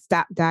knew of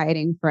Stop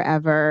Dieting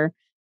Forever,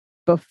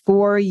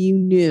 before you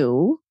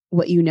knew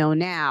what you know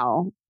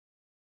now,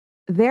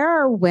 there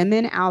are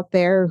women out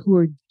there who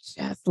are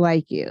just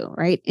like you,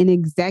 right? In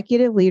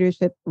executive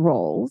leadership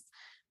roles,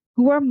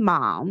 who are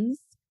moms,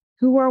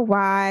 who are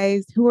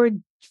wives, who are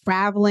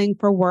traveling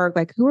for work,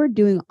 like who are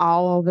doing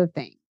all the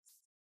things.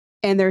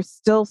 And they're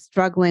still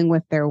struggling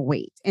with their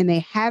weight. And they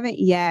haven't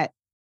yet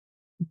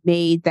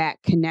made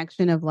that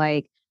connection of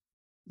like,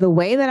 the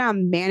way that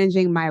I'm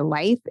managing my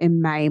life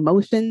and my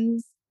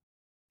emotions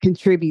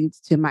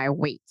contributes to my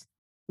weight,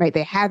 right?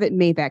 They haven't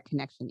made that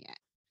connection yet.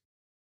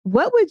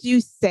 What would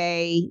you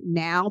say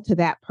now to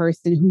that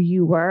person who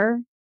you were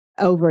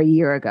over a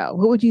year ago?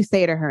 What would you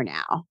say to her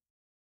now?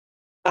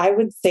 I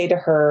would say to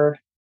her,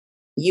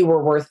 you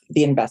were worth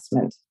the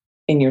investment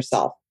in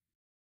yourself.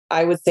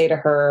 I would say to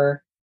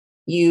her,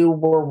 you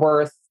were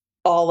worth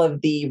all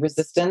of the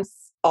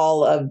resistance,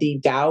 all of the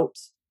doubt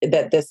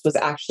that this was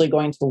actually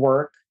going to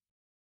work.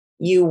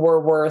 You were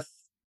worth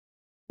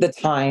the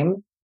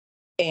time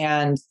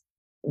and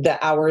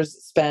the hours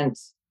spent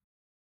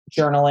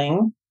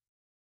journaling,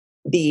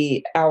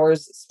 the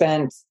hours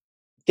spent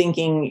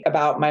thinking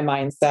about my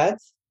mindset,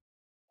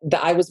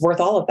 that I was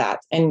worth all of that.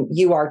 And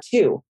you are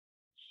too.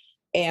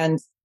 And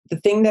the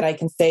thing that I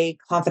can say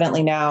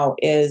confidently now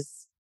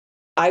is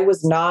I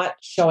was not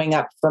showing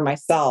up for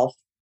myself.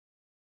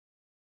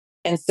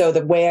 And so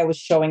the way I was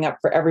showing up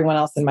for everyone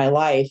else in my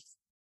life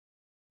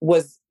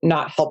was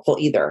not helpful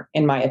either,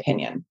 in my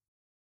opinion.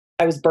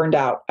 I was burned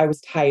out. I was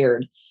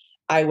tired.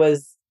 I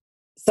was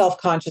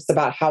self-conscious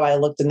about how I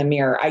looked in the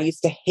mirror. I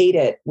used to hate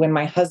it when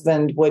my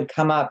husband would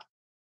come up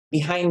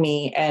behind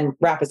me and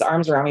wrap his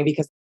arms around me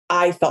because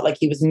I felt like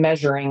he was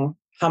measuring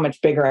how much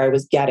bigger I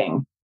was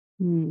getting.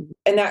 And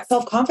that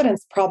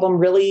self-confidence problem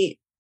really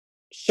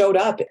showed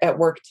up at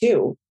work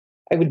too.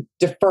 I would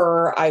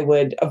defer. I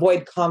would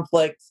avoid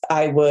conflict.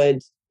 I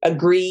would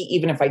agree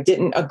even if I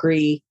didn't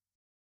agree.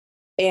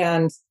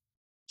 And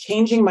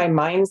changing my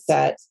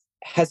mindset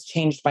has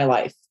changed my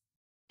life.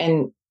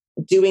 And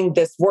doing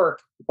this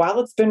work, while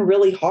it's been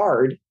really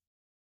hard,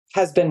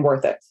 has been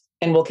worth it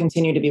and will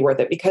continue to be worth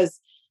it, because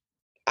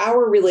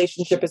our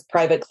relationship as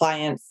private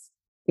clients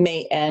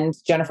may end.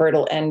 Jennifer,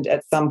 it'll end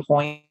at some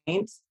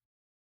point,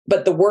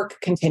 but the work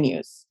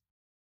continues,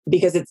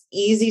 because it's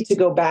easy to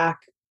go back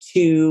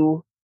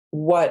to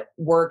what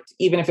worked,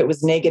 even if it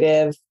was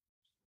negative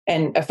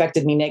and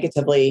affected me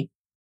negatively.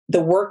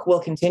 The work will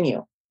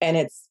continue. And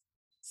it's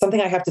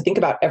something I have to think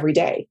about every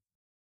day.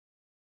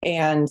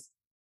 And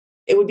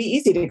it would be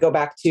easy to go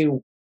back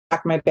to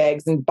pack my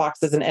bags and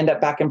boxes and end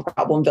up back in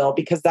Problemville,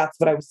 because that's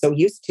what I was so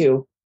used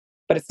to.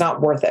 But it's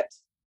not worth it,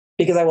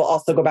 because I will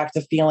also go back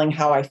to feeling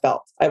how I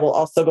felt. I will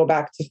also go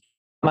back to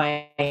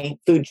my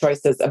food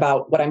choices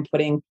about what I'm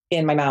putting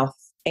in my mouth.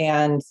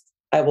 And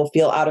I will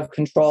feel out of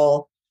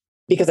control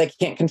because I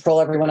can't control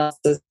everyone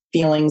else's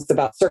feelings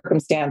about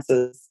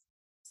circumstances.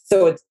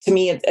 So to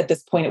me, at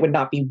this point, it would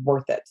not be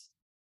worth it.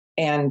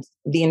 And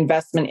the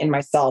investment in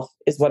myself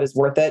is what is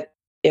worth it.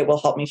 It will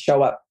help me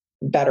show up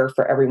better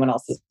for everyone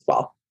else as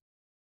well.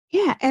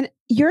 Yeah. And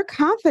your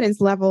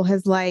confidence level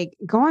has like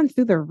gone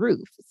through the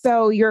roof.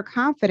 So your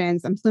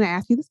confidence, I'm just going to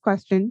ask you this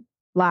question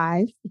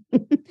live.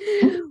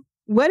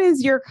 What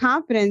is your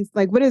confidence?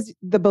 Like, what is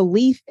the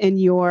belief in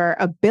your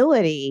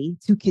ability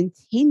to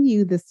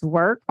continue this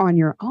work on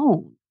your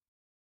own?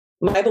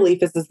 My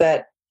belief is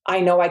that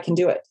I know I can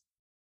do it.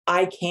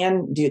 I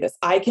can do this.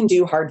 I can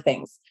do hard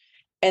things.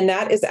 And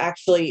that is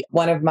actually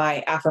one of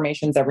my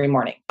affirmations every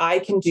morning. I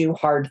can do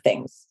hard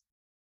things.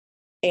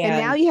 And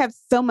now you have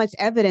so much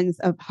evidence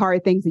of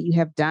hard things that you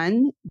have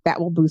done that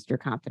will boost your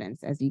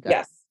confidence as you go.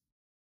 Yes.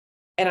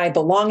 And I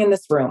belong in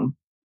this room.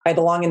 I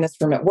belong in this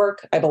room at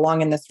work. I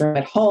belong in this room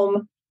at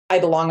home. I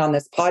belong on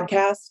this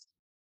podcast.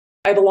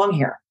 I belong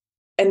here.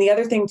 And the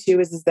other thing too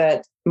is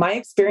that my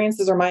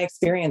experiences are my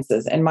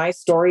experiences, and my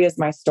story is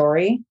my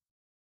story.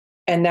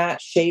 And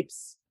that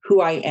shapes who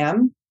I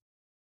am.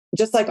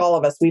 Just like all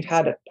of us, we've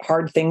had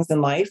hard things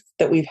in life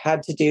that we've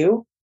had to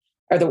do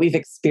or that we've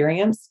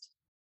experienced.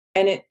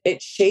 And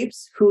it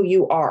shapes who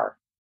you are.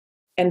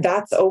 And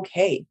that's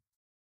okay.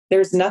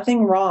 There's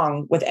nothing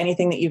wrong with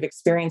anything that you've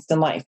experienced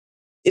in life.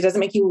 It doesn't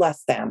make you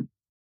less than.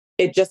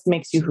 It just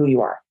makes you who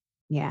you are.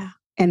 Yeah.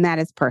 And that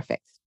is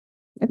perfect.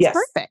 It's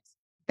perfect.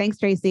 Thanks,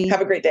 Traci.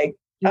 Have a great day.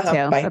 You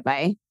too. Bye.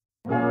 Bye-bye.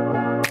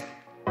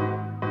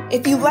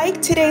 If you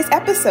liked today's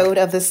episode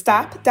of the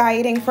Stop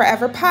Dieting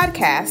Forever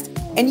podcast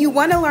and you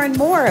want to learn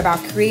more about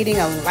creating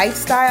a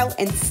lifestyle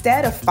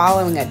instead of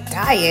following a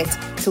diet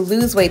to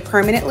lose weight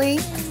permanently,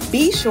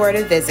 be sure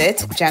to visit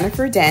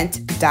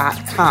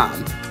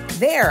jenniferdent.com.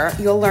 There,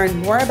 you'll learn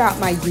more about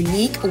my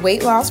unique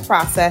weight loss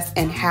process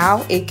and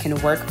how it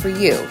can work for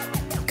you.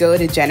 Go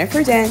to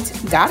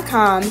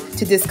jenniferdent.com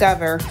to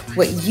discover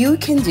what you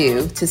can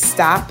do to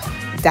stop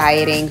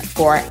dieting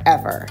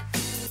forever.